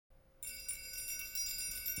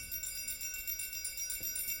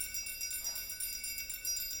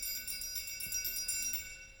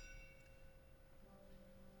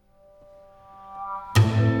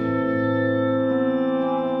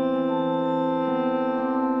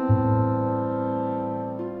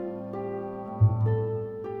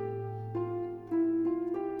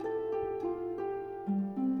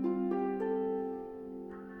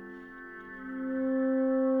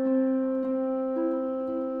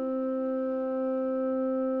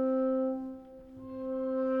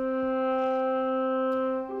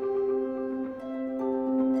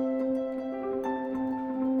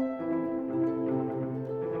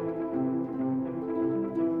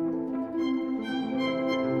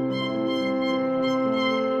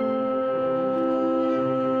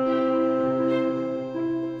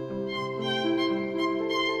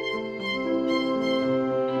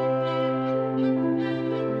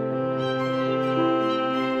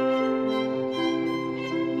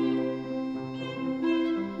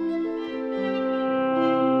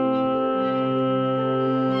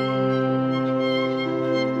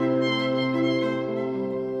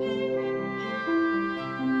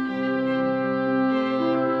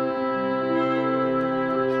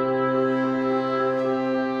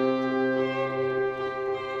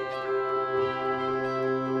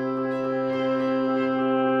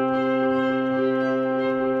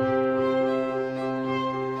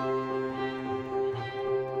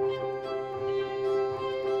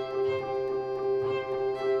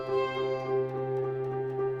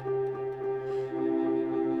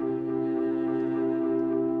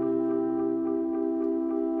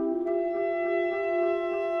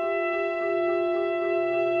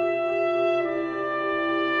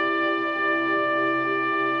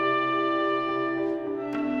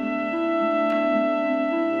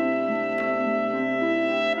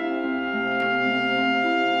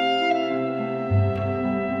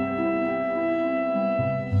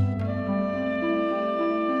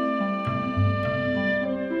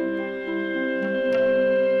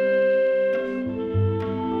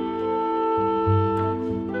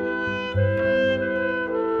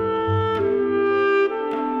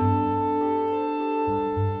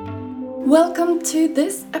Welcome to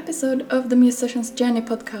this episode of the Musician's Journey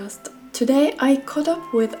podcast. Today I caught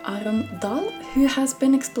up with Aron Dahl, who has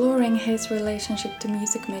been exploring his relationship to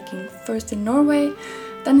music making first in Norway,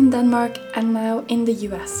 then in Denmark, and now in the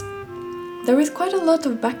US. There is quite a lot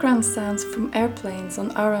of background sounds from airplanes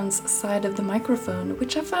on Aron's side of the microphone,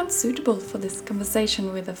 which I found suitable for this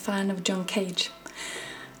conversation with a fan of John Cage.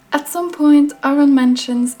 At some point, Aron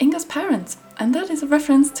mentions Inga's parents, and that is a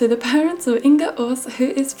reference to the parents of Inga Aas, who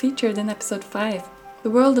is featured in episode 5. The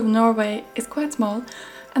world of Norway is quite small,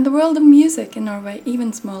 and the world of music in Norway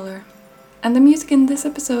even smaller. And the music in this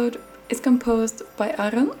episode is composed by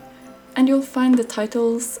Aron, and you'll find the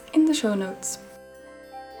titles in the show notes.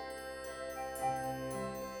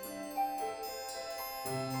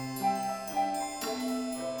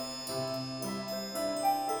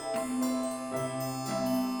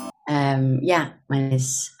 My name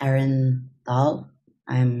is Aron Dahl.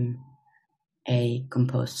 I'm a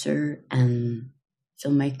composer and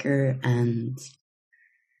filmmaker and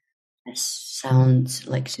a sound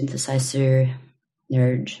synthesizer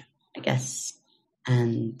nerd, I guess,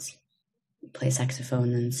 and play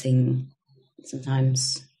saxophone and sing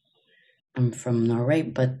sometimes. I'm from Norway,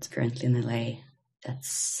 but currently in LA.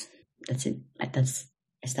 That's it.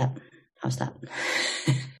 How's that?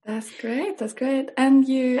 That's great. And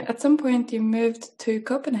at some point you moved to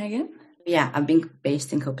Copenhagen? Yeah, I've been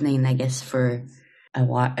based in Copenhagen, I guess, for a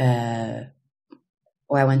while.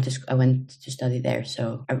 Or I went to study there.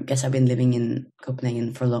 So I guess I've been living in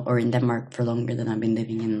Copenhagen or in Denmark for longer than I've been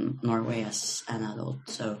living in Norway as an adult.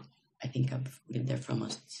 So I think I've lived there for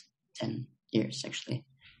almost 10 years, actually,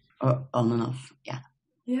 or on and off. Yeah.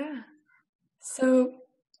 Yeah. So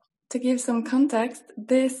to give some context,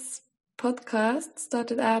 this podcast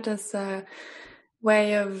started out as a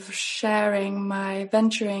way of sharing my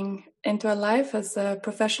venturing into a life as a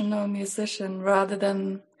professional musician rather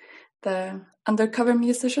than the undercover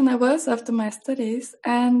musician I was after my studies.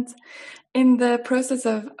 And in the process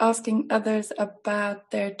of asking others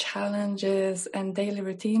about their challenges and daily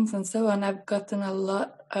routines and so on, I've gotten a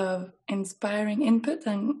lot of inspiring input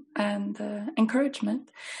and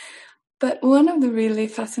encouragement. But one of the really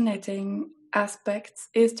fascinating aspects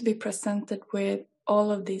is to be presented with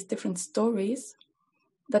all of these different stories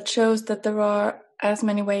that shows that there are as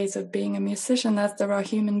many ways of being a musician as there are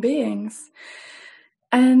human beings.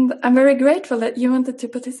 And I'm very grateful that you wanted to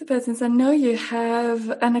participate, since I know you have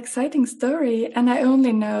an exciting story and I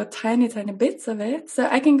only know tiny bits of it. So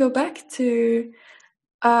I can go back to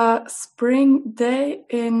a spring day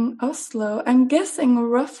in Oslo, I'm guessing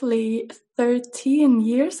roughly 13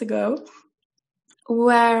 years ago,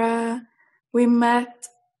 where we met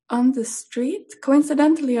on the street,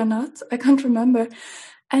 coincidentally or not, I can't remember.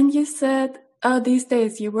 And you said, these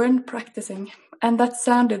days you weren't practicing. And that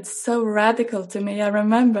sounded so radical to me, I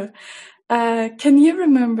remember. Can you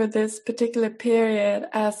remember this particular period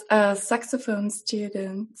as a saxophone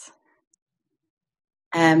student?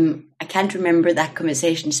 I can't remember that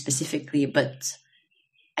conversation specifically, but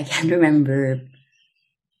I can remember,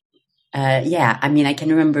 I can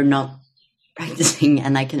remember not practicing,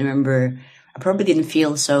 and I can remember I probably didn't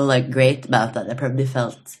feel so great about that. I probably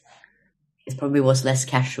felt it probably was less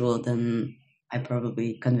casual than I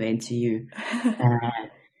probably conveyed to you.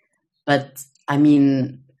 But I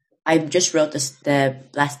mean, I just wrote the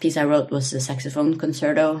last piece I wrote was a saxophone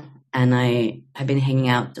concerto, and I have been hanging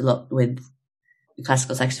out a lot with the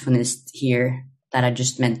classical saxophonist here that I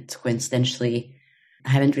just met coincidentally. I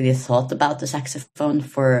haven't really thought about the saxophone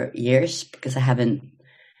for years because I haven't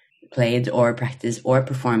played or practiced or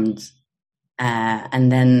performed.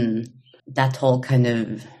 And then that whole kind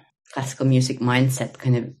of classical music mindset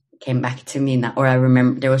kind of came back to me now, or I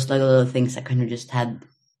remember there was a lot of things I kind of just had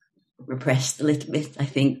repressed a little bit, I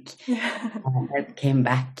think. That came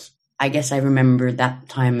back. I guess I remember that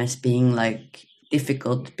time as being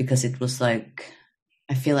difficult because it was I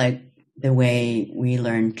feel like the way we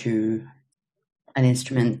learn to an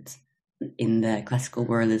instrument in the classical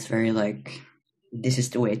world is very this is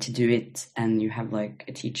the way to do it, and you have a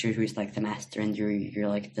teacher who is the master, and you're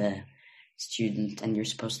the student, and you're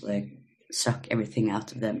supposed to suck everything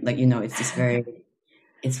out of them. It's this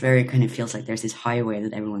very kind of feels like there's this highway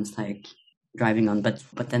that everyone's driving on,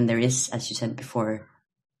 but then there is, as you said before,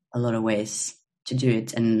 a lot of ways to do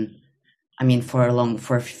it. And I mean,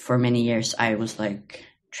 for many years I was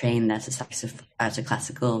trained as a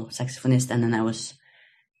classical saxophonist, and then I was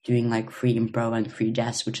doing free improv and free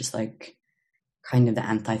jazz, which is kind of the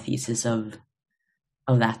antithesis of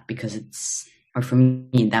that, because for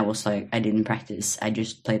me that was I didn't practice, I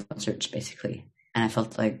just played concerts basically, and I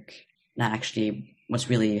felt that actually was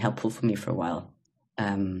really helpful for me for a while,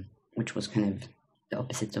 which was kind of the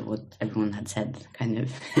opposite of what everyone had said, kind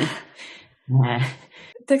of.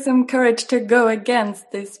 It takes some courage to go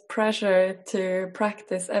against this pressure to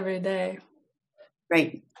practice every day.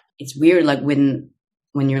 Right. It's weird, like when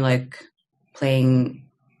you're like playing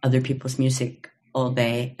other people's music all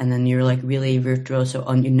day, and then you're like really virtuoso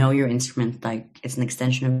on, your instrument, like it's an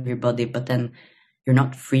extension of your body, but then you're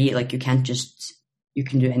not free. Like you can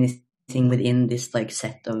do anything within this like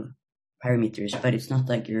set of parameters, but it's not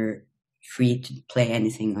like you're free to play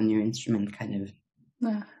anything on your instrument, kind of.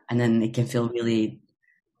 No. And then it can feel really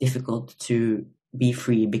difficult to be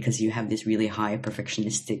free because you have this really high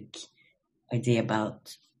perfectionistic idea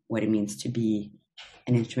about what it means to be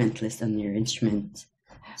an instrumentalist on your instrument.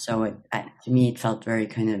 So to me, it felt very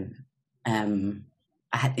kind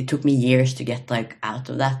of, it took me years to get like out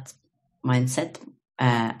of that mindset.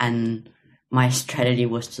 And my strategy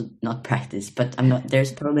was to not practice, but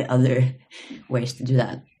there's probably other ways to do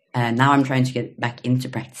that. Now I'm trying to get back into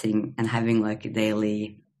practicing and having like a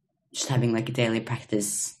daily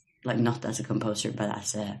practice, like not as a composer, but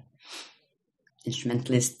as a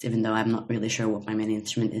instrumentalist, even though I'm not really sure what my main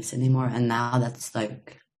instrument is anymore. And now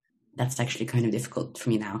that's actually kind of difficult for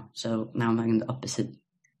me now. So now I'm on the opposite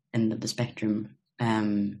end of the spectrum.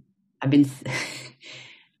 I've been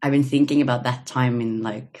thinking about that time in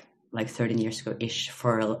like 13 years ago ish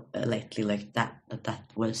for lately, like that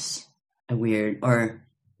was a weird, or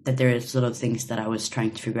that there are sort of things that I was trying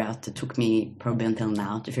to figure out that took me probably until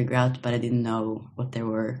now to figure out, but I didn't know what they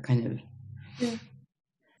were, kind of. Yeah.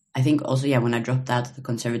 I think also, when I dropped out of the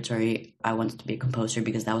conservatory, I wanted to be a composer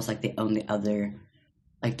because that was like the only other,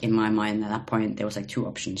 like in my mind at that point, there was like two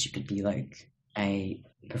options. You could be like a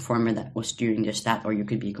performer that was doing just that, or you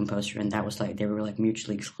could be a composer, and that was like, they were like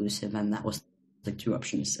mutually exclusive, and that was like two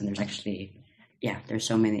options. And there's actually, there's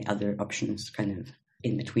so many other options kind of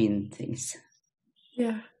in between things.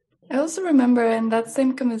 Yeah. I also remember in that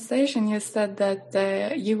same conversation, you said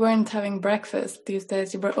that you weren't having breakfast these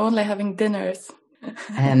days. You were only having dinners.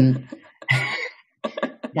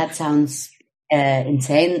 That sounds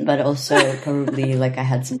insane, but also probably like I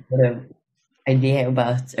had some sort of idea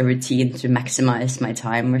about a routine to maximize my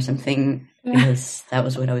time or something, because that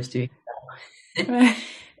was what I was doing. Right.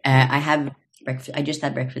 I have breakfast. I just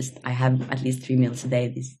had breakfast. I have at least 3 meals a day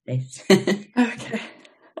these days. Okay.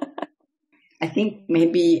 I think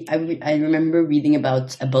maybe I remember reading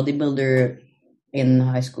about a bodybuilder in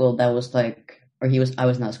high school that was like, or I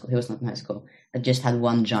was in high school. He was not in high school. That just had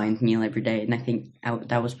one giant meal every day, and I think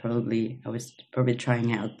I was probably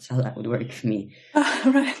trying out how that would work for me.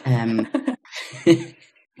 Right.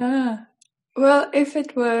 Well, if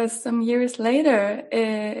it was some years later,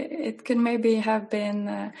 it could maybe have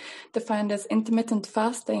been defined as intermittent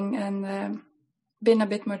fasting and been a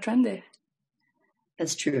bit more trendy.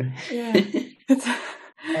 That's true. Yeah.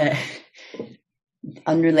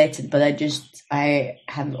 Unrelated, but I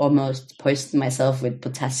have almost poisoned myself with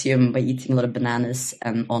potassium by eating a lot of bananas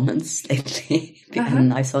and almonds lately,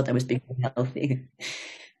 and I thought I was being healthy.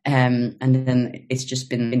 And then it's just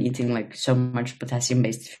been eating like so much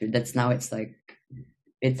potassium-based food that's now it's like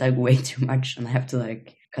way too much, and I have to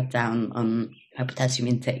like cut down on my potassium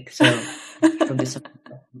intake. So probably some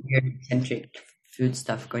weird eccentric food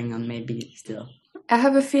stuff going on maybe still. I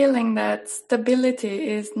have a feeling that stability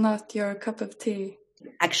is not your cup of tea.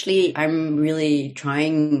 Actually, I'm really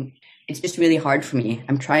trying. It's just really hard for me.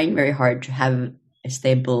 I'm trying very hard to have a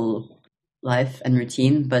stable life and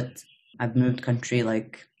routine, but I've moved country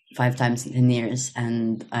like 5 times in 10 years,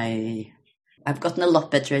 and I've gotten a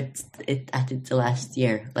lot better at it the last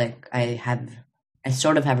year. Like I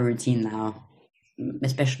sort of have a routine now,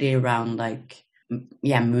 especially around like,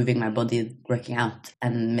 moving my body, working out,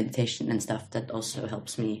 and meditation and stuff. That also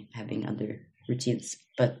helps me having other routines.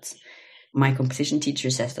 But my composition teacher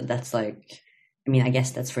says that that's like, I mean, I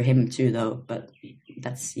guess that's for him too, though. But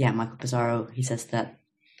that's, Michael Pizarro, he says that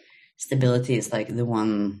stability is like the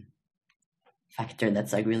one factor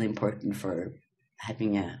that's like really important for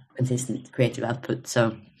having a consistent creative output.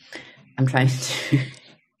 So I'm trying to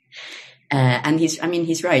and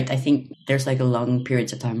he's right. I think there's like a long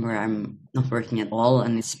periods of time where I'm not working at all,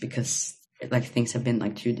 and it's because like things have been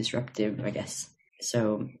like too disruptive, I guess.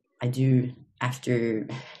 So I do, after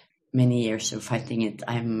many years of fighting it,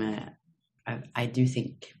 I do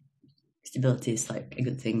think stability is like a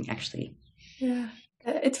good thing, actually. Yeah,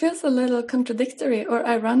 it feels a little contradictory or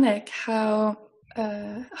ironic how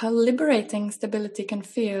liberating stability can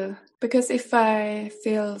feel. Because if I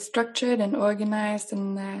feel structured and organized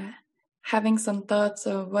and having some thoughts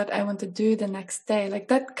of what I want to do the next day. Like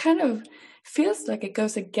that kind of feels like it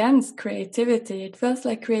goes against creativity. It feels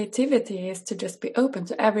like creativity is to just be open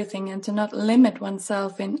to everything and to not limit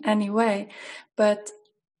oneself in any way. But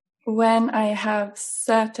when I have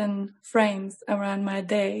certain frames around my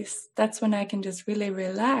days, that's when I can just really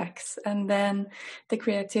relax, and then the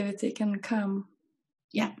creativity can come.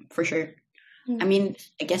 Yeah, for sure. I mean,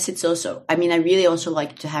 I guess it's also, I mean, I really also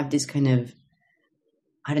like to have this kind of,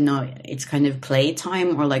 I don't know, it's kind of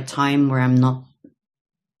playtime, or like time where I'm not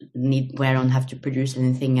where I don't have to produce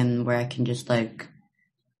anything, and where I can just like,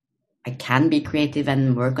 I can be creative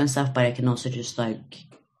and work on stuff, but I can also just like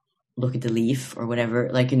look at the leaf or whatever.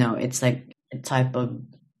 Like, you know, it's like a type of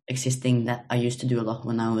existing that I used to do a lot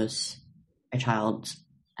when I was a child,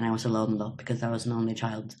 and I was alone a lot because I was an only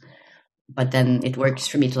child. But then it works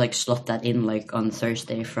for me to like slot that in, like on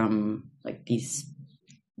Thursday from like these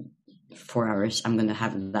 4 hours, I'm gonna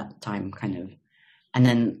have that time kind of, and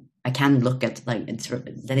then I can look at like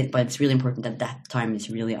but it's really important that that time is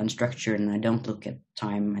really unstructured, and I don't look at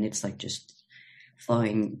time and it's like just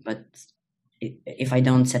flowing. But if I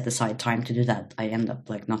don't set aside time to do that, I end up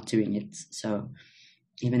like not doing it. So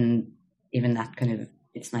even that kind of,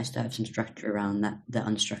 it's nice to have some structure around that, the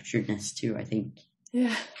unstructuredness too, I think.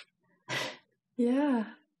 Yeah.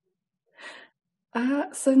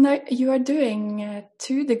 So now you are doing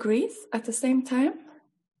 2 degrees at the same time?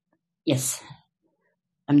 Yes.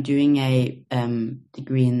 I'm doing a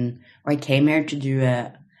degree in, or I came here to do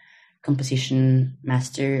a composition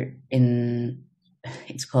master in,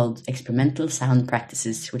 it's called Experimental Sound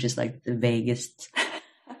Practices, which is like the vaguest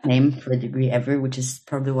name for a degree ever, which is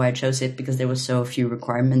probably why I chose it, because there was so few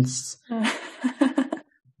requirements.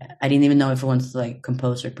 I didn't even know if I wanted to like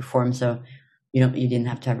compose or perform, so you didn't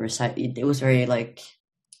have to have a recite. It was very like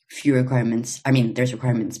few requirements. I mean, there's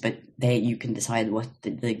requirements, but you can decide what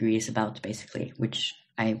the degree is about, basically, which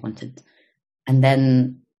I wanted. And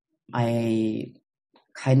then I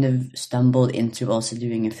kind of stumbled into also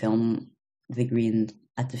doing a film degree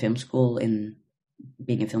at the film school in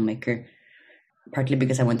being a filmmaker, partly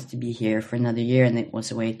because I wanted to be here for another year, and it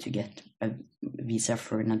was a way to get a visa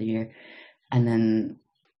for another year. And then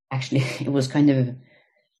actually it was kind of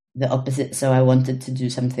the opposite. So I wanted to do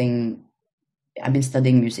something. I've been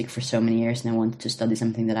studying music for so many years, and I wanted to study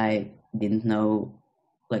something that I didn't know,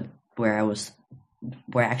 like where I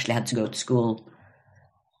actually had to go to school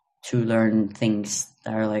to learn things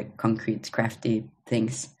that are like concrete, crafty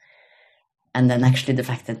things. And then actually the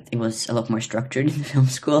fact that it was a lot more structured in film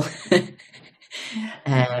school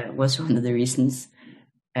was one of the reasons,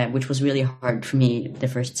 which was really hard for me the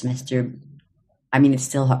first semester. I mean, it's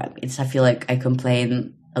still hard. I feel like I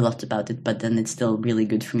complain a lot about it, but then it's still really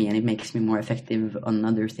good for me, and it makes me more effective on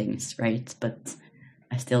other things, right? But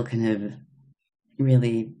I still kind of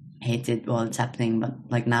really hate it while it's happening. But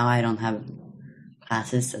like now I don't have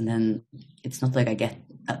classes, and then it's not like I get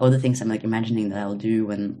all the things I'm like imagining that I'll do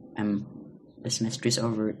when the semester is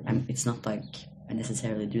over. It's not like I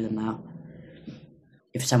necessarily do them now.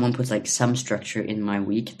 If someone puts like some structure in my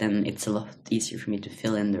week, then it's a lot easier for me to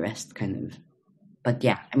fill in the rest, kind of. But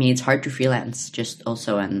yeah, I mean, it's hard to freelance just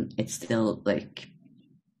also, and it's still like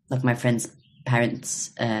my friend's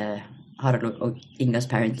parents, Inga's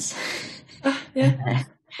parents,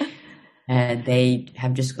 they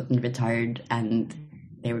have just gotten retired, and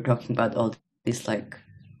they were talking about all this, like,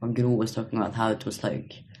 Guru was talking about how it was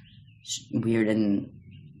like weird and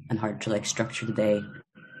hard to like structure the day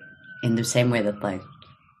in the same way that like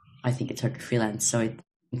I think it's hard to freelance. So I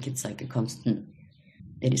think it's like a constant,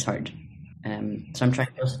 it is hard. So I'm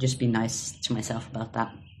trying to also just be nice to myself about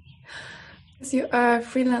that. Because you are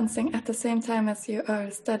freelancing at the same time as you are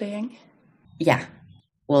studying. Yeah.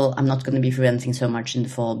 Well, I'm not going to be freelancing so much in the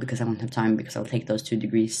fall because I won't have time, because I'll take those 2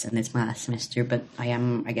 degrees and it's my last semester. But I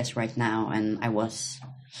am, I guess, right now. And I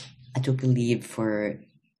took a leave for,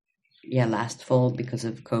 last fall because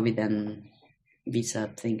of COVID and visa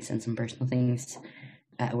things and some personal things,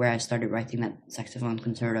 where I started writing that saxophone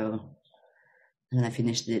concerto. And then I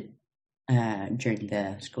finished it during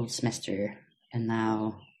the school semester, and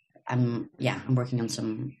now I'm working on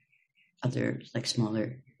some other like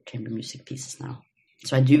smaller chamber music pieces now.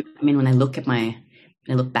 So when I look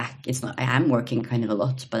back, it's not, I am working kind of a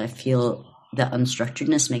lot, but I feel the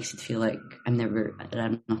unstructuredness makes it feel like I'm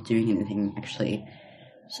not doing anything actually.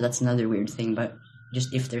 So that's another weird thing. But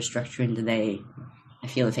just if there's structure in the day, I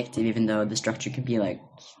feel effective, even though the structure could be like,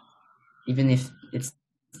 even if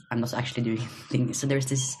I'm not actually doing anything. So there's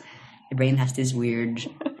this, the brain has this weird,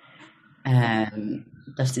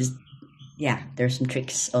 there's some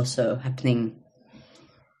tricks also happening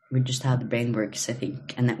with just how the brain works, I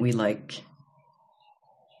think, and that we like,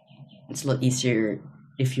 it's a lot easier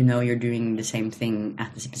if you know you're doing the same thing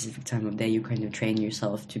at a specific time of day. You kind of train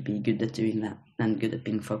yourself to be good at doing that and good at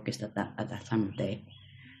being focused at that time of day.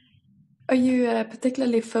 Are you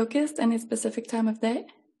particularly focused any specific time of day?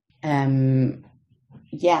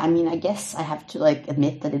 Yeah, I mean, I guess I have to like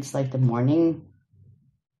admit that it's like the morning,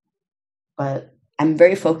 but I'm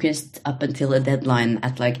very focused up until a deadline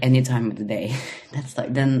at like any time of the day. That's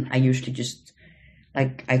like, then I usually just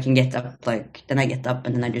like, I can get up, like, then I get up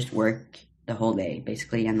and then I just work the whole day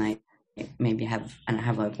basically. And I maybe have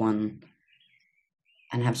like one,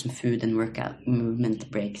 and have some food and workout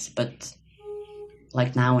movement breaks. But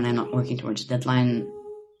like now when I'm not working towards the deadline,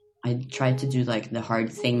 I try to do like the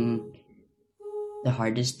hardest thing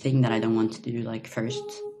that I don't want to do like first.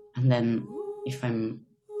 And then if I'm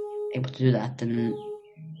able to do that, then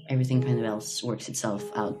everything kind of else works itself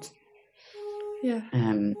out. Yeah.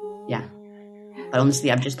 Yeah. But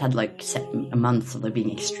honestly, I've just had like a month of like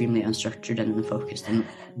being extremely unstructured and unfocused and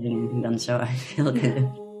getting anything done. So I feel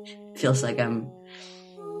feels like I'm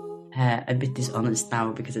a bit dishonest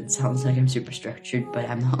now because it sounds like I'm super structured, but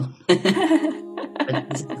I'm not. But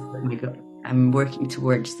this is my goal. I'm working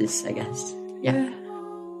towards this, I guess. Yeah.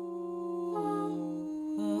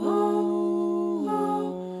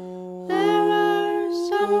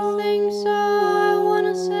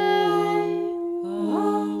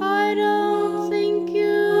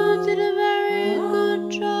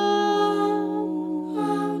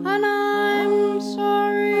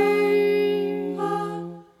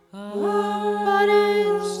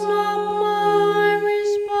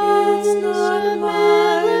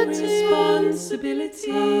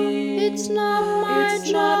 It's not my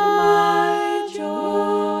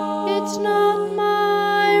job. It's not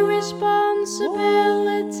my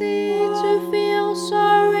responsibility to feel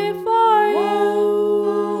sorry for you.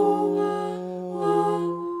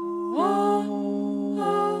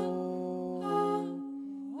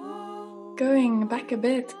 Going back a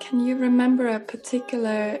bit, can you remember a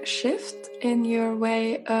particular shift in your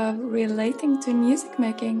way of relating to music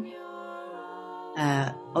making?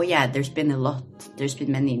 Oh yeah, there's been a lot. There's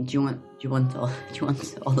been many. Do you want all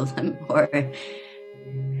of them, or I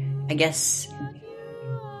guess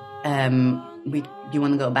do you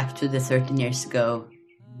want to go back to the 13 years ago?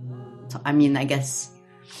 I mean, I guess.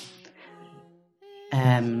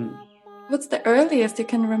 What's the earliest you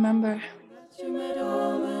can remember? You met a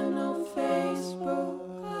woman on Facebook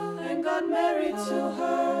and got married to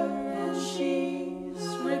her, and she's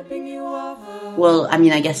ripping you off. Well, I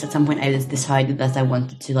mean, I guess at some point I just decided that I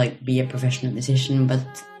wanted to like be a professional musician,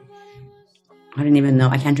 but I don't even know.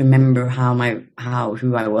 I can't remember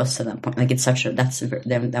who I was at that point. Like it's such a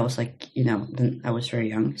that was like, you know, I was very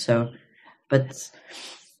young. So, but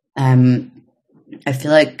I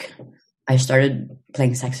feel like I started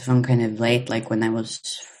playing saxophone kind of late, like when I was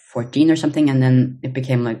 14 or something, and then it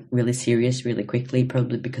became like really serious really quickly,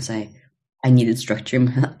 probably because I needed structure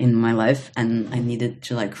in my life and I needed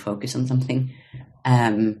to like focus on something.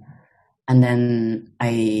 And then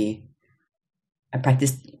I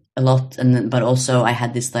practiced a lot, but also I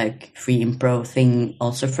had this like free improv thing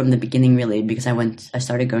also from the beginning, really, because I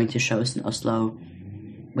started going to shows in Oslo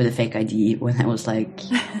with a fake ID when I was like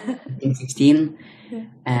 16. Yeah.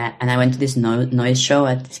 And I went to this noise show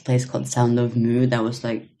at this place called Sound of Mu that was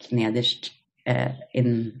like nederst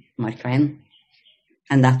in Markveien.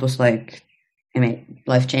 And that was like, I mean,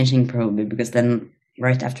 life-changing probably, because then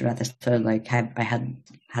right after that I started like, I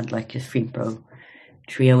had like a free improv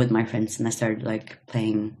trio with my friends, and I started like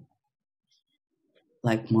playing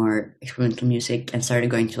like more experimental music and started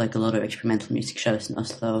going to like a lot of experimental music shows in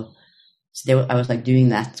Oslo. So I was like doing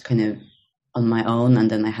that kind of on my own, and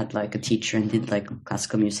then I had like a teacher and did like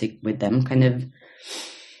classical music with them kind of.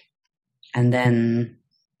 And then,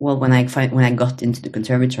 well, when I got into the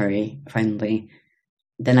conservatory finally,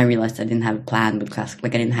 then I realized I didn't have a plan with classical.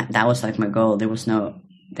 Like I didn't have, that was like my goal. There was no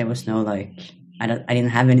like, I didn't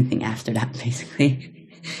have anything after that basically.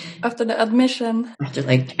 After the admission. After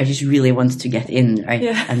like, I just really wanted to get in, right?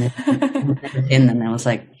 Yeah. And then I got in, and I was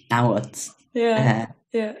like, now what? Yeah.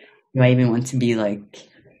 Yeah. Do I even want to be like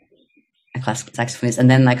a classical saxophonist? And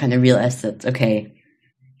then I kind of realized that, okay,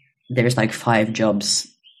 there's like 5 jobs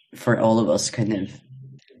for all of us kind of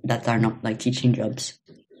that are not like teaching jobs.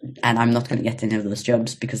 And I'm not going to get any of those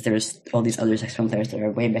jobs because there's all these other saxophone players that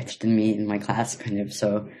are way better than me in my class kind of.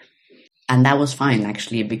 So, and that was fine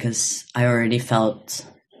actually, because I already felt,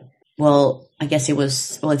 well, I guess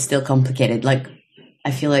it's still complicated. Like, I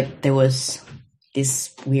feel like there was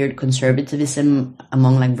this weird conservatism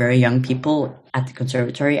among like very young people at the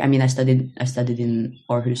conservatory. I mean, I studied in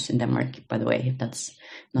Aarhus in Denmark, by the way. That's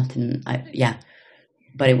not in, yeah.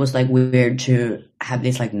 but it was like weird to have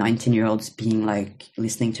these like 19-year-olds being like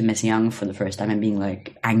listening to Messi Young for the first time and being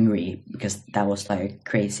like angry because that was like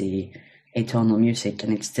crazy atonal music,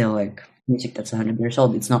 and it's still like music that's 100 years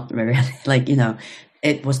old. It's not very like, you know,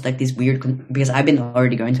 it was like this weird because I've been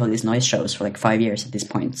already going to all these noise shows for like 5 years at this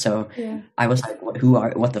point, so I was like, who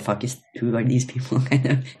are these people kind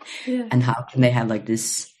of, and how can they have like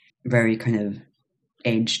this very kind of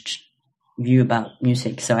aged view about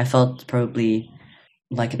music? So I felt probably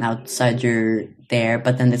like an outsider there,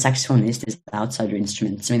 but then the saxophone is this outsider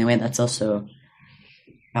instrument, so in a way that was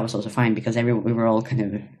also fine, because we were all kind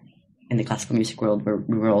of in the classical music world where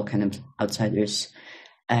we were all kind of outsiders,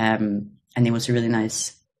 and it was a really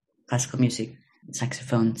nice classical music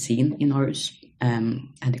saxophone scene in Aarhus.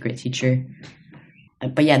 Had a great teacher,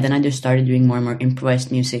 but yeah, then I just started doing more and more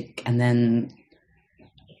improvised music, and then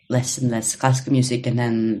less and less classical music, and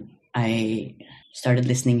then I started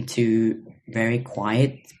listening to very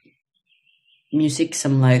quiet music,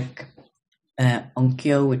 some like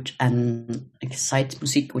onkyo, and like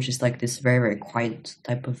Zeitmusik, which is like this very, very quiet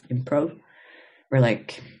type of improv, where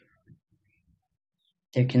like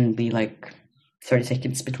there can be like 30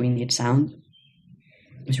 seconds between each sound.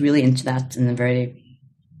 I was really into that in a very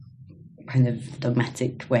kind of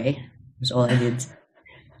dogmatic way. It was all I did.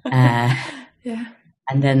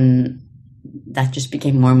 And then that just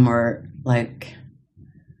became more and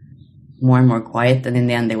more quiet, and in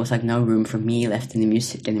the end there was like no room for me left in the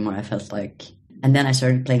music anymore, I felt like. And then I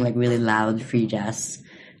started playing like really loud free jazz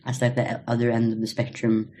as like the other end of the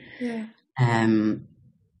spectrum. And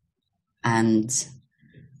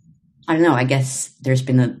I don't know, I guess there's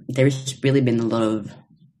really been a lot of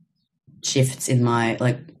shifts in my,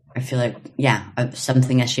 like, I feel like,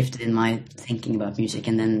 something has shifted in my thinking about music,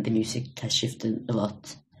 and then the music has shifted a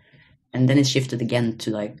lot. And then it shifted again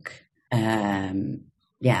to like,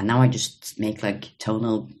 now I just make like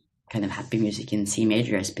tonal kind of happy music in C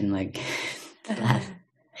major has been like that.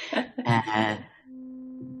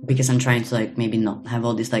 Because I'm trying to like maybe not have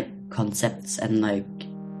all these like concepts and like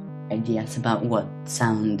ideas about what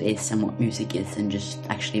sound is and what music is, and just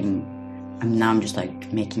actually I'm just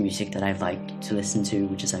like making music that I've liked to listen to,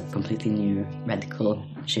 which is a completely new radical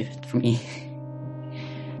shift for me.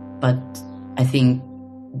 But I think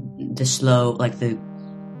the slow, like the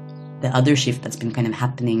other shift that's been kind of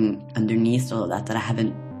happening underneath all of that I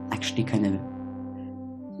haven't actually kind of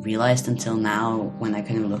realized until now, when I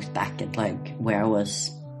kind of looked back at like where I was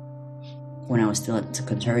when I was still at the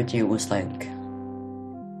conservatory, was like,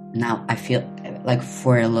 now I feel like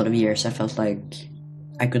for a lot of years I felt like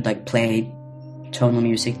I could like play tonal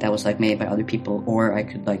music that was like made by other people, or I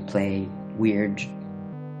could like play weird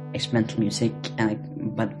experimental music, and like,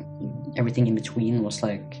 but everything in between was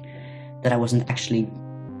like that I wasn't actually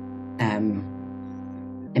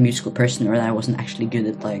a musical person, or that I wasn't actually good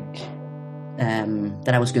at like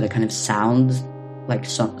that I was good at kind of sound, like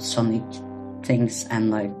sonic things,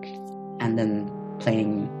 and then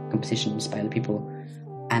playing compositions by other people.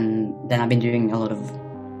 And then I've been doing a lot of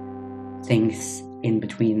things in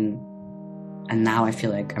between, and now I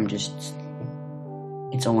feel like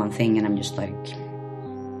it's all one thing, and I'm just like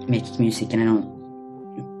making music, and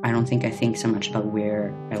I don't think I think so much about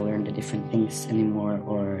where I learned the different things anymore,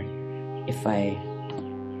 or if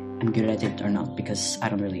I'm good at it or not, because I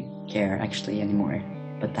don't really care actually anymore.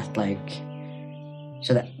 But that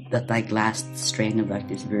like last strain of like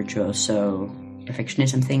this virtuoso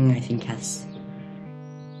perfectionism thing, I think is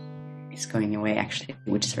going away actually,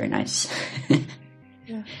 which is very nice.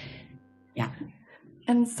 Yeah.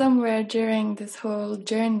 And somewhere during this whole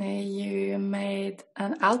journey, you made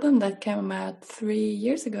an album that came out 3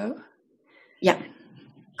 years ago. Yeah.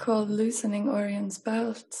 Called Loosening Orion's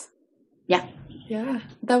Belt. Yeah. Yeah.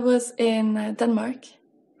 That was in Denmark,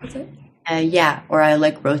 was it? Yeah, or I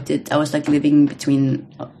like wrote it. I was like living between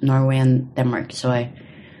Norway and Denmark, so I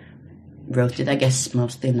wrote it, I guess,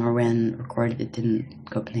 mostly in Norway and recorded it in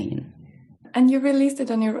Copenhagen. And you released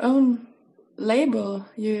it on your own label.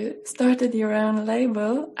 You started your own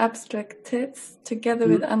label, Abstract Tits, together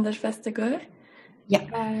with Anders Vestergaard.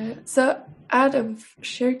 Yeah. So out of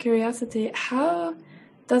sheer curiosity, how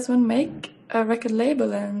does one make a record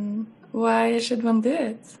label, and why should one do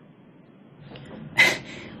it?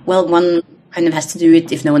 Well, one kind of has to do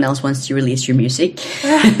it if no one else wants to release your music.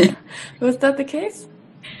 Was that the case?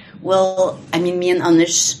 Well, I mean, me and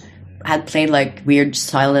Anders had played like weird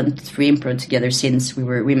silent free improv together since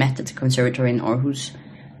we met at the conservatory in Aarhus,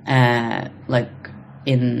 like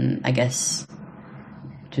in, I guess,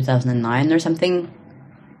 2009 or something.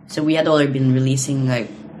 So we had already been releasing like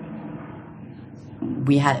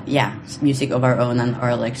we had music of our own and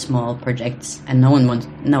our like small projects, and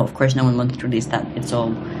of course no one wanted to release that. It's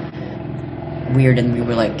all weird, and we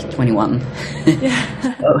were like 21.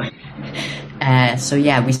 Yeah. So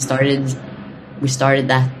yeah, we started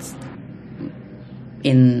that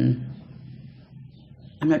in,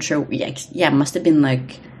 I'm not sure, it must have been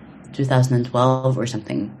like 2012 or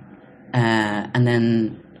something. And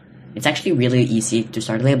then it's actually really easy to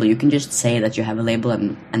start a label. You can just say that you have a label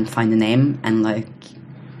and find a name and like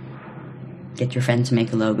get your friend to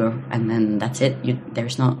make a logo, and then that's it.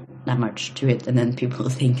 There's not that much to it, and then people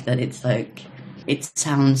think that it's like, it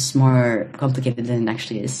sounds more complicated than it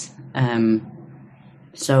actually is.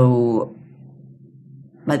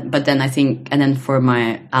 But then I think, and then for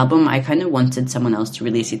my album, I kind of wanted someone else to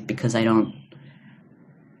release it because our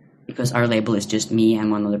label is just me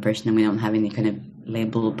and one other person, and we don't have any kind of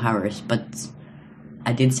label powers. But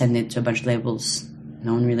I did send it to a bunch of labels.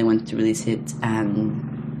 No one really wanted to release it,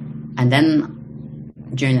 and then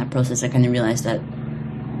during that process, I kind of realized that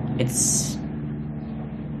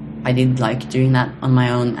I did like doing that on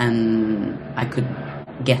my own, and I could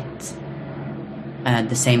get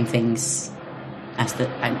the same things as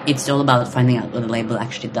it's all about finding out what the label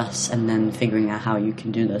actually does, and then figuring out how you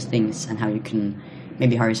can do those things, and how you can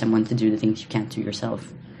maybe hire someone to do the things you can't do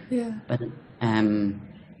yourself. Yeah. But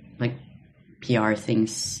like PR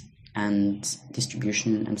things and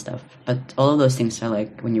distribution and stuff. But all of those things are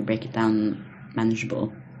like, when you break it down,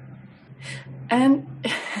 manageable. And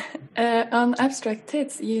on Abstract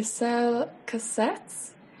Tits, you sell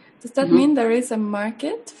cassettes. Does that mean there is a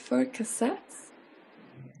market for cassettes?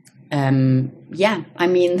 Yeah, I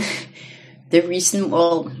mean, the reason,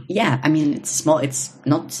 I mean, it's small, it's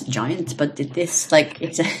not giant, but it is like,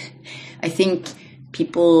 I think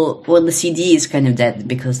the CD is kind of dead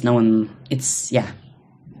because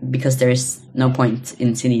because there's no point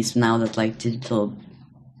in CDs now that like digital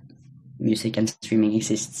music and streaming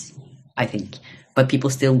exists, I think. But people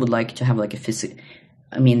still would like to have like a physical,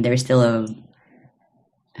 I mean, there's still a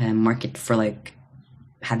market for like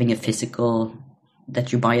having a physical,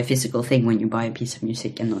 that you buy a physical thing when you buy a piece of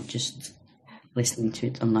music and not just listening to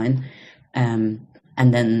it online. And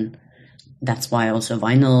then that's why also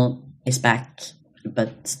vinyl is back,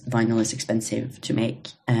 but vinyl is expensive to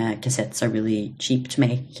make. Cassettes are really cheap to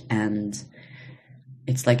make, and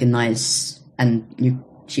it's like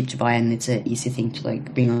cheap to buy, and it's an easy thing to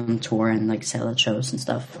like bring on tour and like sell at shows and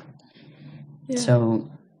stuff. Yeah. So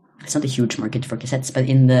it's not a huge market for cassettes, but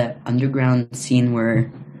in the underground scene where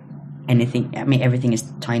everything is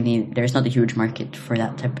tiny, there's not a huge market for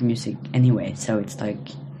that type of music anyway, so it's like,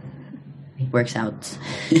 it works out.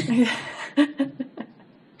 Do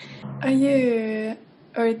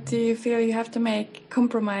you feel you have to make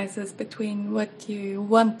compromises between what you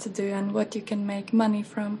want to do and what you can make money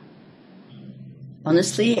from?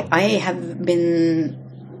 Honestly, I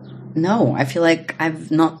feel like I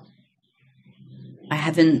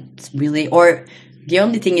haven't really, or the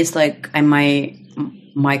only thing is like,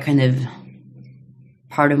 my kind of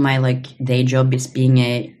part of my like day job is being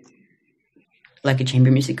a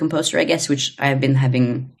chamber music composer, I guess, which I've been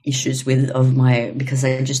having issues with because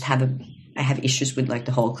I have issues with like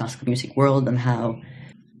the whole classical music world and how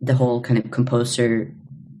the whole kind of composer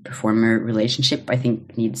performer relationship, I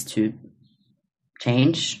think, needs to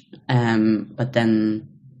change. But then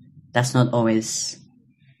that's not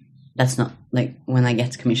like, when I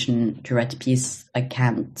get commissioned to write a piece,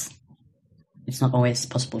 it's not always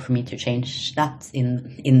possible for me to change that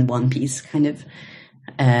in one piece, kind of.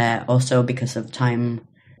 Also because of time,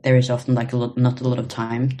 there is often like not a lot of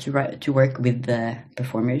time to work with the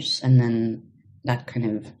performers, and then that kind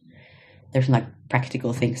of, there's like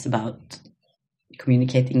practical things about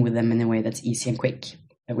communicating with them in a way that's easy and quick,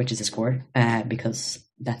 which is a score, because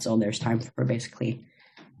that's all there's time for, basically.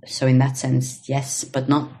 So in that sense, yes, but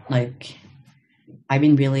not like, I've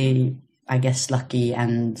been really, I guess, lucky,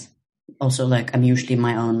 and also like I'm usually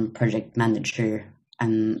my own project manager,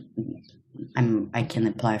 and I can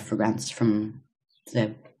apply for grants from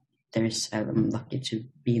I'm lucky to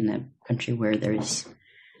be in a country where there is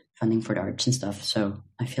funding for the arts and stuff. So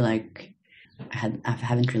I feel like I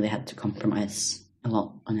haven't really had to compromise a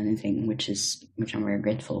lot on anything, which I'm very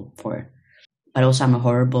grateful for. But also I'm a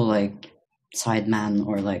horrible like side man,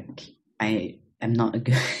 or like I'm not a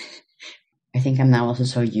good. I think I'm now also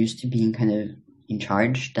so used to being kind of in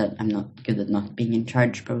charge that I'm not good at not being in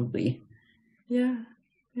charge, probably. Yeah.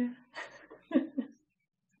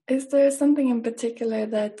 Is there something in particular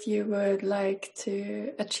that you would like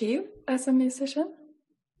to achieve as a musician?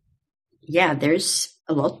 Yeah, there's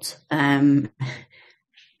a lot. But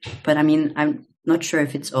I mean, I'm not sure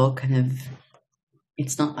if it's all kind of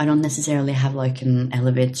it's not, I don't necessarily have like an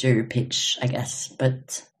elevator pitch, I guess,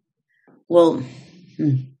 but well,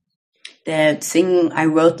 the thing I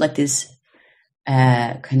wrote like this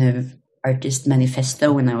kind of artist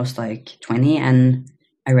manifesto when I was like 20, and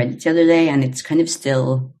I read it the other day, and it's kind of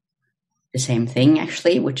still the same thing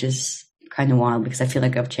actually, which is kind of wild because I feel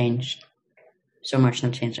like I've changed so much,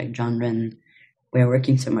 and I've changed like genre and way of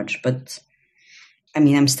working so much, but I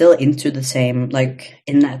mean, I'm still into the same, like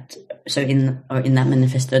in that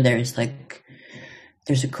manifesto, there's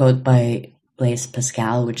a quote by Blaise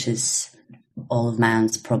Pascal, which is, all of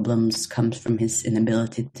man's problems comes from his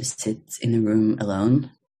inability to sit in a room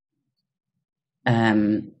alone.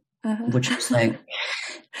 Which is like...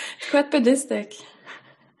 It's quite Buddhistic.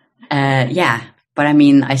 Yeah, but I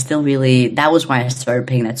mean, I still really, that was why I started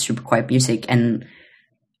playing that super quiet music, and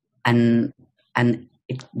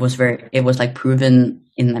it was like proven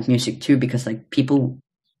in that music too, because like people,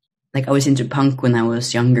 like I was into punk when I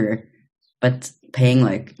was younger, but playing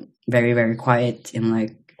like very, very quiet in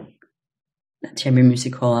like chamber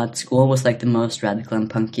music hall at school was like the most radical and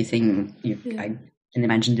punky thing I can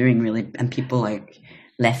imagine doing, really. And people like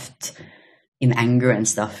left in anger and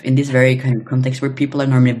stuff in this very kind of context where people are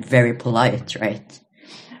normally very polite, right?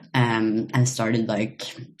 And started like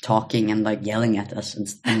talking and like yelling at us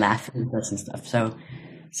and laughing at us and stuff. So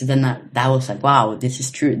then that was like, wow, this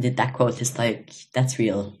is true. That quote is like, that's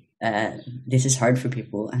real. This is hard for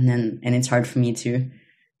people, and it's hard for me too.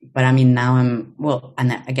 But I mean, now and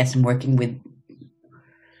I guess I'm working with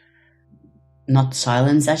not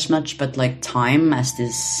silence as much, but like time as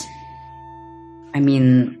this. I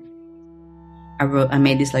mean, I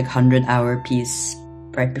made this like 100-hour piece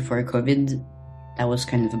right before COVID. That was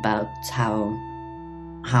kind of about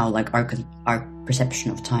how like our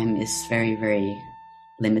perception of time is very, very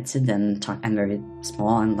limited and very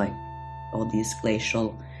small, and like all these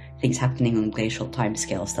glacial things happening on glacial time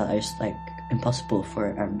scales that are just like impossible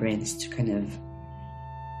for our brains to kind of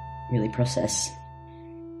really process.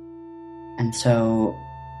 And so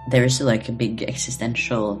there is like a big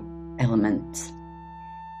existential element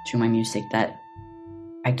to my music that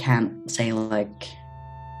I can't say like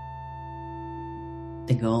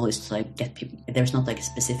the goal is to like get people, there's not like a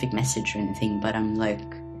specific message or anything, but I'm like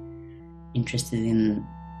interested in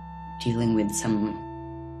dealing with some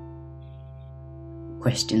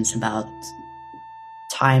questions about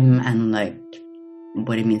time and like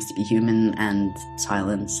what it means to be human and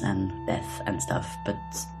silence and death and stuff. But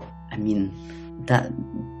I mean, that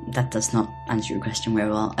does not answer your question very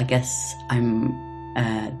well. I guess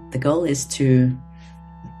the goal is to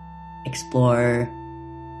explore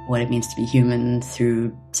what it means to be human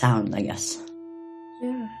through sound, I guess.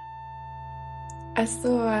 Yeah. I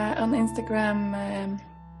saw on Instagram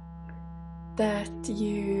that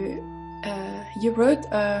you wrote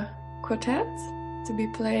a quartet to be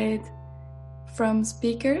played from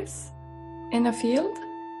speakers in a field.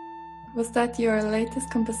 Was that your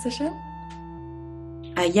latest composition?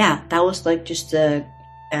 Yeah, that was like just it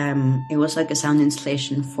was like a sound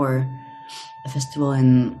installation for a festival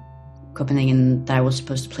in Copenhagen that I was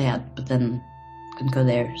supposed to play at, but then couldn't go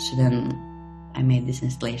there. So then I made this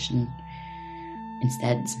installation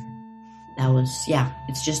instead. That was,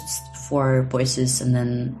 it's just 4 voices, and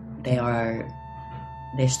then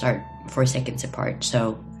they start 4 seconds apart.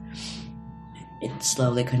 So it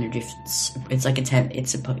slowly kind of drifts. It's like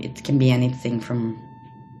it can be anything from,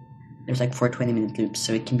 there's like 4 20-minute loops,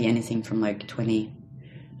 so it can be anything from like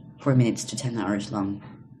 24 minutes to 10 hours long.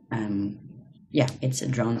 It's a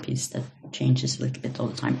drone piece that changes a little bit all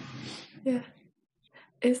the time. Yeah.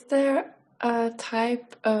 Is there a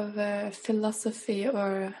type of philosophy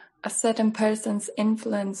or a certain person's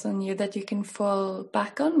influence on you that you can fall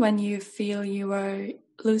back on when you feel you are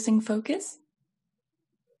losing focus?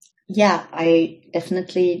 Yeah, I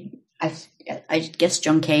guess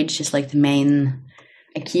John Cage is like the main.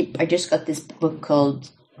 I just got this book called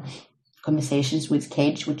Conversations with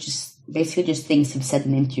Cage, which is basically just things he's said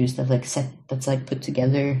in interviews that's like put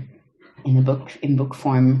together in book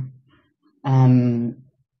form. And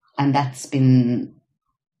that's been,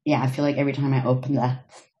 I feel like every time I open that,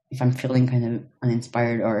 if I'm feeling kind of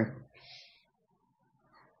uninspired or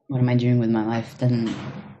what am I doing with my life, then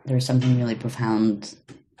there's something really profound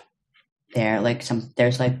there.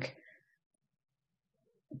 There's like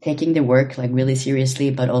taking the work like really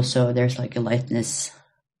seriously, but also there's like a lightness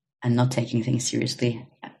and not taking things seriously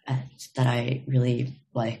that I really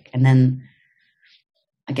like. And then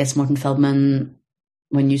I guess Morten Feldman,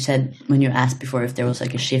 when you asked before if there was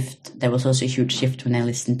like a shift, there was also a huge shift when I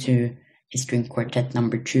listened to his string quartet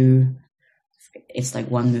number 2. It's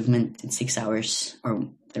like one movement in 6 hours, or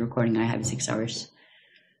the recording I have is 6 hours.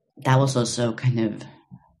 that was also kind of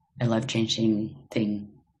a life-changing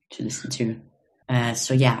thing to listen to.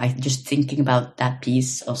 So yeah, I just thinking about that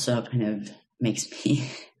piece also kind of makes me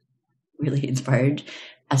really inspired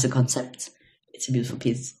as a concept. It's a beautiful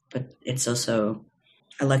piece, but it's also,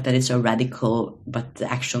 I like that it's so radical, but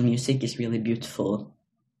the actual music is really beautiful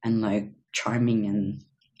and like charming and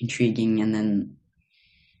intriguing. And then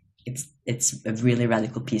it's a really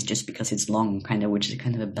radical piece just because it's long, kind of, which is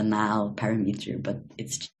kind of a banal parameter, but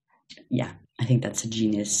it's, yeah, I think that's a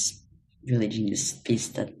genius, really genius piece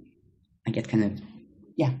that I get kind of,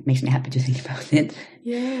 yeah, makes me happy to think about it.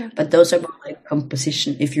 Yeah. But those are more like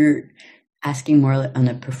composition. If you're asking more on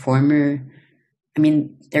a performer, I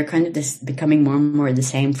mean, they're kind of this becoming more and more the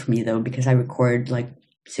same for me though, because I record like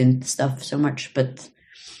synth stuff so much. But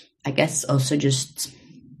I guess also just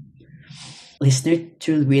listening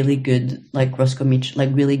to really good, like Roscoe Mitchell,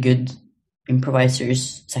 like really good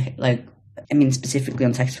improvisers, like, I mean, specifically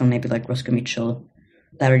on saxophone, maybe like Roscoe Mitchell,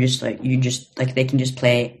 that are just like, you just like, they can just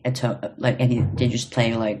play they just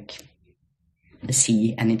play like the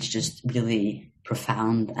C, and it's just really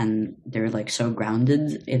profound, and they're like so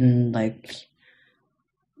grounded in like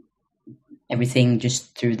everything,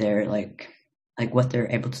 just through their like what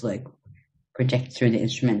they're able to like project through the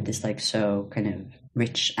instrument is like so kind of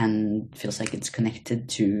rich and feels like it's connected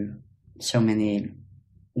to so many,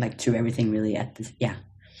 like to everything really at this. Yeah.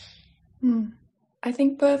 I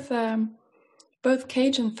think both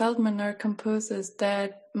Cage and Feldman are composers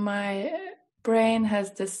that my brain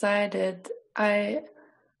has decided I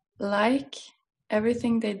like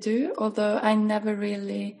everything they do, although I never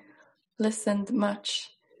really listened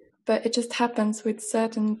much. But it just happens with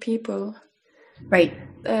certain people. Right.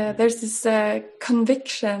 There's this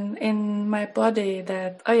conviction in my body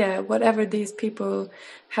that, oh yeah, whatever these people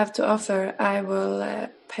have to offer, I will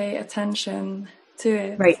pay attention to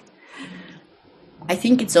it. Right. I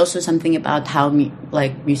think it's also something about how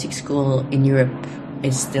like music school in Europe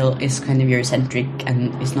is kind of Eurocentric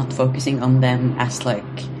and is not focusing on them as like,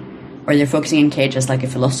 or they're focusing on Cage as like a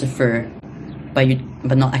philosopher, but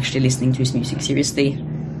not actually listening to his music seriously.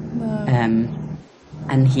 No.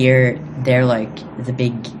 And here they're like the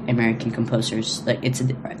big American composers. Like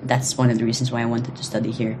that's one of the reasons why I wanted to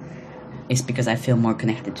study here, is because I feel more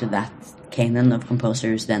connected to that canon of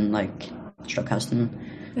composers than like Stockhausen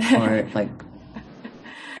or like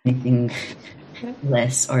anything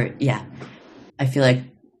less. Or yeah, I feel like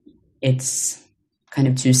it's kind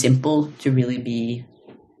of too simple to really be.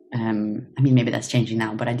 I mean, maybe that's changing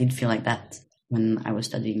now, but I did feel like that when I was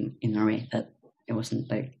studying in Norway, that it wasn't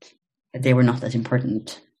like, that they were not as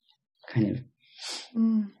important, kind of.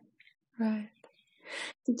 Right.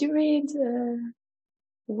 Did you read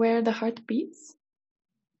Where the Heart Beats?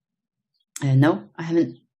 No, I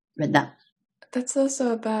haven't read that. That's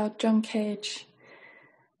also about John Cage.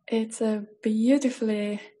 It's a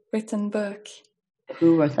beautifully written book.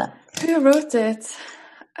 Who wrote that? Who wrote it?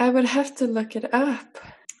 I would have to look it up.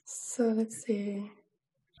 So let's see.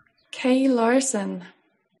 Kay Larson.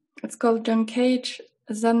 It's called John Cage,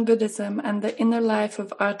 Zen Buddhism and the Inner Life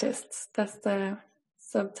of Artists. That's the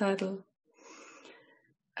subtitle.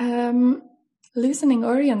 Loosening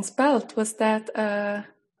Orion's Belt, was that,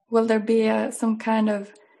 will there be some kind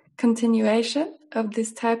of continuation of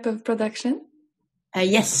this type of production?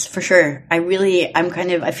 Yes, for sure. I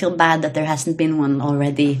feel bad that there hasn't been one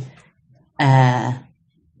already.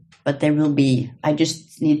 But there will be. I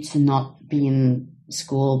just need to not be in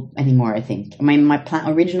school anymore, I think. I mean, my plan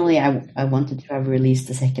originally, I wanted to have released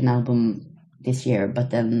the second album this year,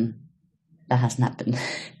 but then that hasn't happened.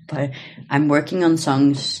 But I'm working on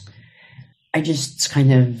songs. I just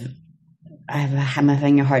kind of, I'm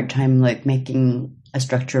having a hard time like making a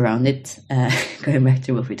structure around it, going back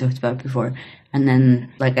to what we talked about before. And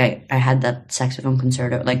then like I had that saxophone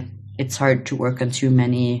concerto. Like it's hard to work on for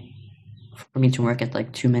me to work at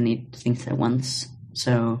like too many things at once.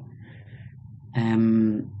 So,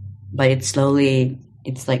 but it's slowly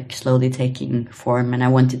taking form, and I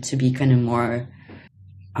want it to be kind of more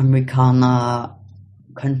Americana,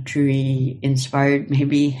 country inspired,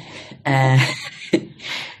 maybe.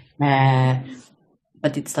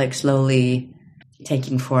 But it's like slowly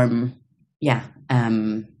taking form. Yeah.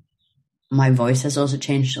 My voice has also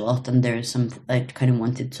changed a lot, and there's some, I kind of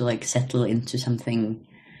wanted to like settle into something.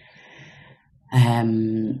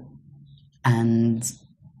 And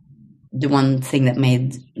the one thing that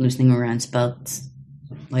made Loosening Orion's Belt,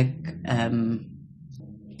 like,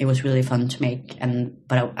 it was really fun to make,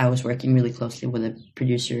 but I was working really closely with a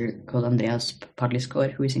producer called Andreas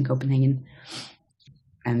Padliskår, who is in Copenhagen,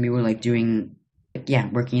 and we were like working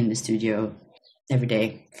in the studio every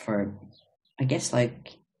day for, I guess,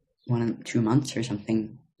 like 1 or 2 months or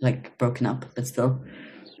something. like broken up, but still.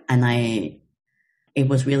 And it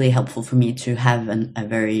was really helpful for me to have a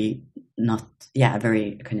very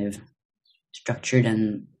kind of structured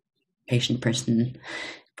and patient person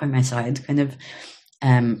by my side, kind of.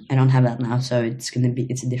 I don't have that now, so it's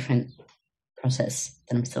a different process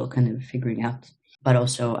that I'm still kind of figuring out. But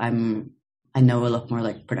also I know a lot more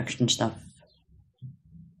like production stuff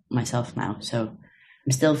myself now, so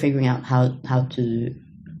I'm still figuring out how to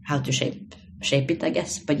shape it, I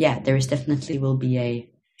guess. But yeah, there is definitely will be a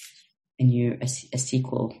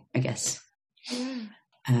sequel, I guess.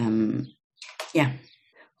 Yeah.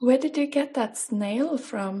 Where did you get that snail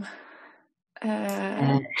from?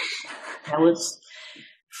 That was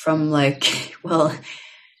from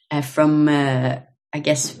from I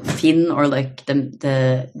guess Finn, or like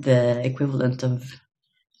the equivalent of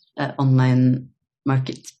online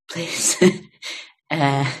marketplace.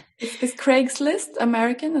 Is Craigslist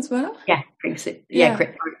American as well? Yeah, Craigslist. Yeah.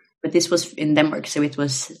 But this was in Denmark, so it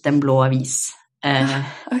was Den Blå Avis.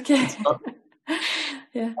 Okay.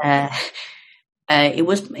 Yeah.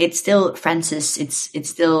 It's still Francis. It's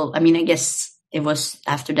still. I mean, I guess it was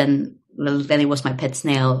after then. Well, then it was my pet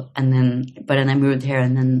snail, but then I moved here,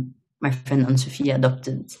 and then my friend Anne-Sophie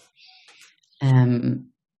adopted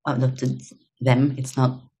them.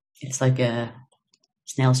 It's like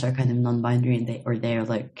snails are kind of non-binary, and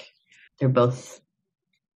they're both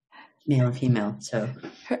male and female. So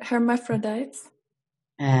hermaphrodites.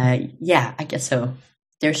 Yeah, I guess so.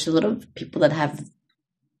 There's a lot of people that have,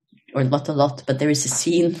 or not a lot, but there is a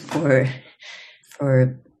scene for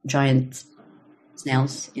giant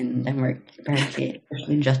snails in Denmark, apparently,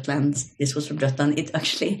 especially in Jutland. This was from Jutland. It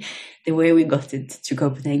actually, the way we got it to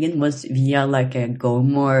Copenhagen was via like a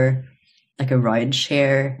GoMore, like a ride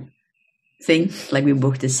share thing. Like we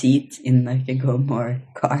booked a seat in like a GoMore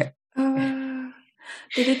car.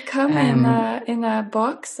 Did it come in a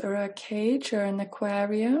box or a cage or an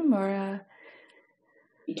aquarium or a?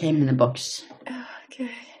 It came in a box.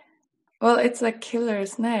 Okay. Well, it's a killer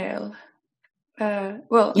snail. Yeah.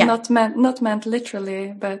 Not meant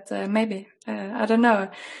literally, but maybe. I don't know.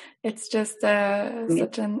 It's just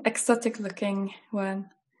such an exotic looking one.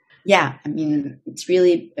 Yeah, I mean, it's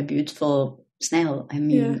really a beautiful snail. I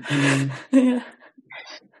mean, yeah.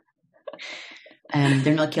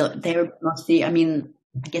 They're not killer. They're mostly. I mean,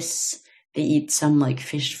 I guess they eat some like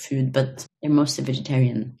fish food, but they're mostly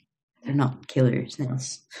vegetarian. They're not killer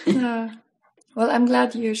snails. Well, I'm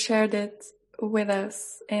glad you shared it with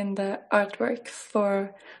us in the artwork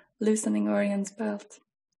for Loosening Orion's Belt.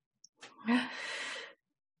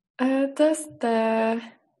 Does the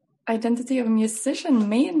identity of a musician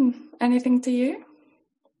mean anything to you?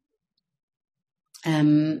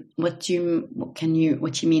 What do you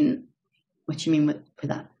mean with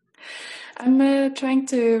that? I'm trying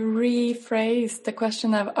to rephrase the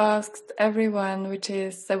question I've asked everyone, which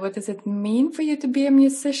is, what does it mean for you to be a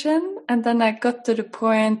musician? And then I got to the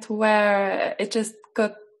point where it just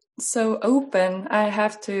got so open. I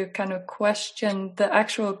have to kind of question the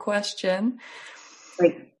actual question.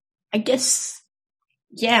 Like, I guess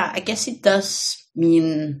it does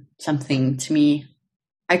mean something to me.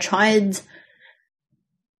 I tried,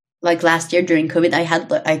 like last year during COVID, I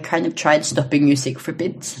kind of tried stopping music for a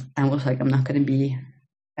bit and was like, I'm not going to be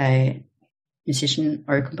a musician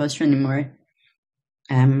or a composer anymore.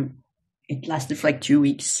 It lasted for like 2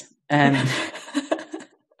 weeks.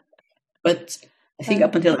 But I think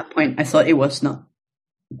up until that point, I thought it was not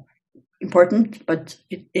important, but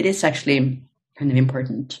it is actually kind of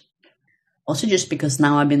important. Also just because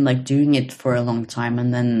now I've been like doing it for a long time,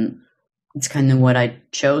 and then it's kind of what I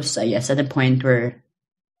chose, I guess, at a point where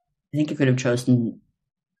I think I could have chosen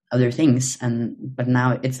other things, but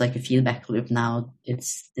now it's like a feedback loop. Now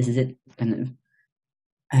this is it, kind of.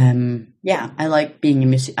 I like being a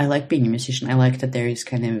musician. I like that there is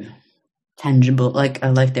kind of tangible, like I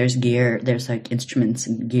like there's gear, there's like instruments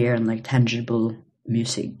and gear and like tangible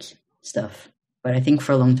music stuff. But I think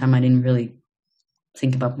for a long time I didn't really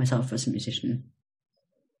think about myself as a musician,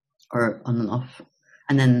 or on and off.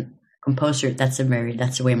 And then composer, that's a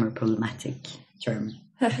way more problematic term.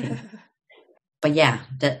 But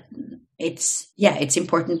it's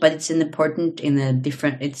important, but it's important in a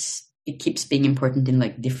different. It keeps being important in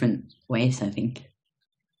like different ways. I think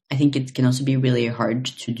it can also be really hard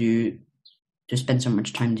to spend so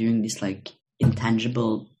much time doing this like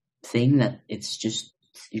intangible thing that it's just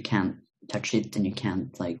you can't touch it and you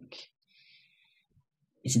can't like.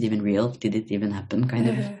 Is it even real? Did it even happen? Kind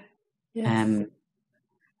of. Yes.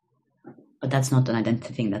 But that's not an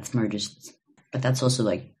identity thing. That's more just. But that's also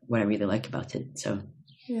like what I really like about it. So.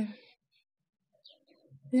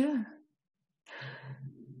 Yeah.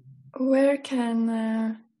 Where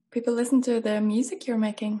can people listen to the music you're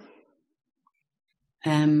making?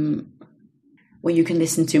 Well, you can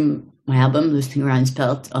listen to my album, Losing Around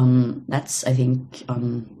Spelt, that's, I think,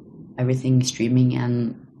 on everything streaming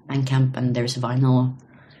and Bandcamp, and there's a vinyl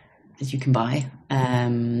that you can buy.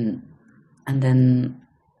 And then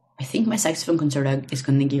I think my saxophone concerto is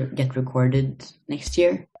going to get recorded next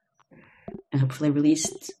year and hopefully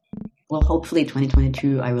released. Well, hopefully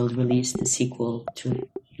 2022 I will release the sequel to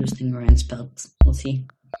Losing Around Spelt. We'll see.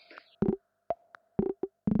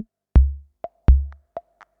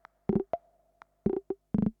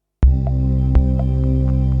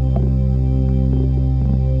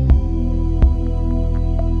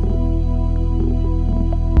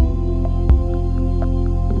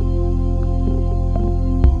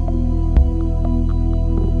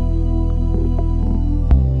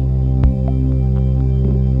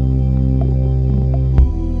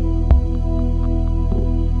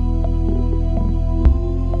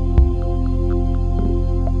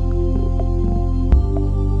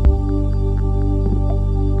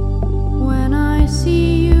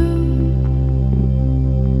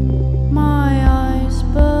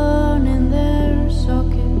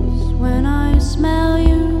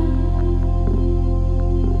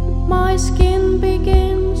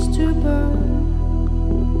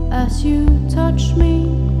 As you touch me,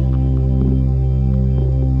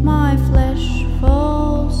 my flesh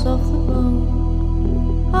falls off the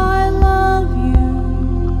bone. I love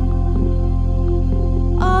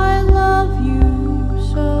you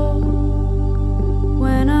so.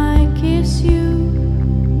 When I kiss you,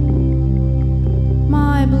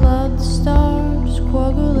 my blood starts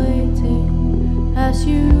coagulating. As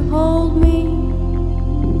you hold me,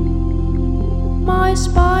 my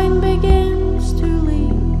spine begins to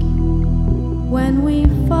leak. When we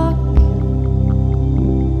fuck,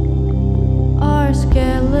 our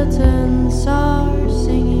skeletons are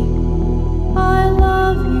singing. I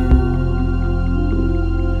love you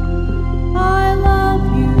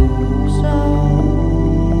so.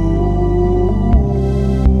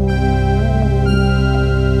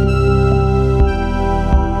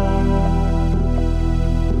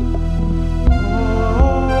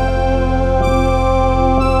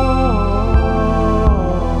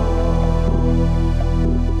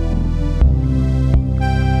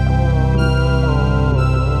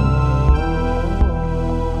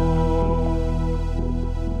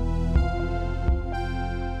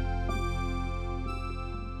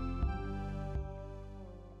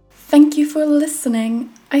 Thank you for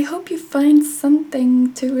listening. I hope you find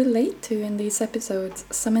something to relate to in these episodes,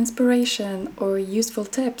 some inspiration or useful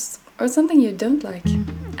tips, or something you don't like.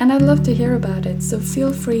 And I'd love to hear about it, so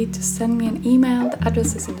feel free to send me an email, the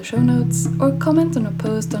address is in the show notes, or comment on a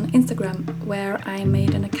post on Instagram where I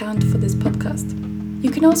made an account for this podcast. You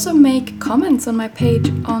can also make comments on my page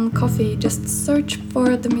on Ko-fi. Just search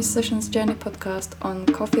for the Musician's Journey podcast on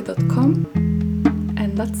ko-fi.com.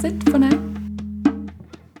 And that's it for now.